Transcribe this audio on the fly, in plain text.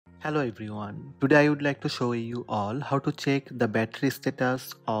Hello everyone, today I would like to show you all how to check the battery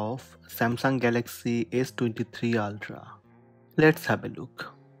status of Samsung Galaxy S23 Ultra. Let's have a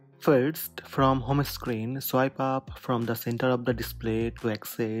look. First, from home screen, swipe up from the center of the display to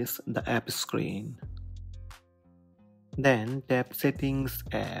access the app screen. Then tap Settings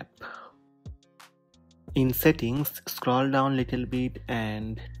app. In Settings, scroll down little bit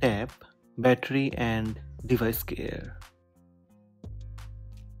and tap Battery and Device Care.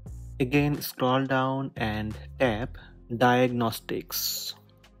 Again, scroll down and tap Diagnostics.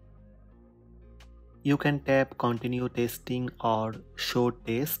 You can tap Continue Testing or Show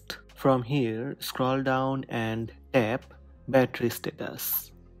Test. From here, scroll down and tap Battery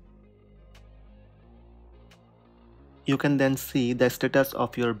Status. You can then see the status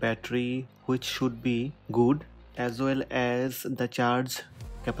of your battery, which should be good, as well as the charge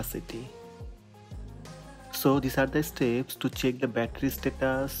capacity. So these are the steps to check the battery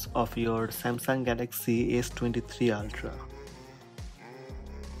status of your Samsung Galaxy S23 Ultra.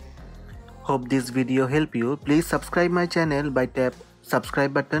 Hope this video helped you. Please subscribe my channel by tap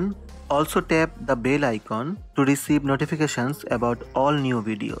subscribe button. Also tap the bell icon to receive notifications about all new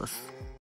videos.